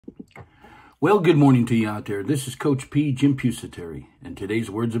Well, good morning to you out there. This is Coach P, Jim Pusateri, and today's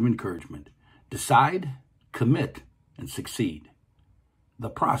words of encouragement. Decide, commit, and succeed.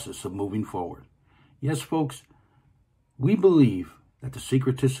 The process of moving forward. Yes, folks, we believe that the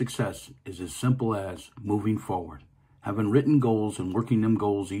secret to success is as simple as moving forward. Having written goals and working them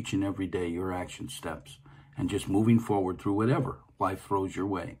goals each and every day, your action steps, and just moving forward through whatever life throws your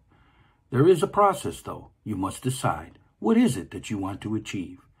way. There is a process, though. You must decide, what is it that you want to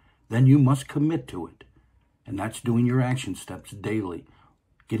achieve? Then you must commit to it. And that's doing your action steps daily,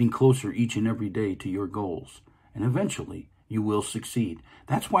 getting closer each and every day to your goals. And eventually, you will succeed.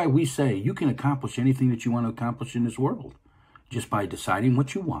 That's why we say you can accomplish anything that you want to accomplish in this world just by deciding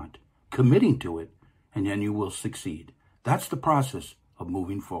what you want, committing to it, and then you will succeed. That's the process of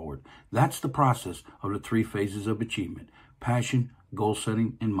moving forward. That's the process of the 3 phases of achievement: passion, goal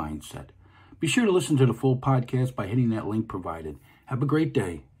setting, and mindset. Be sure to listen to the full podcast by hitting that link provided. Have a great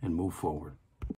day and move forward.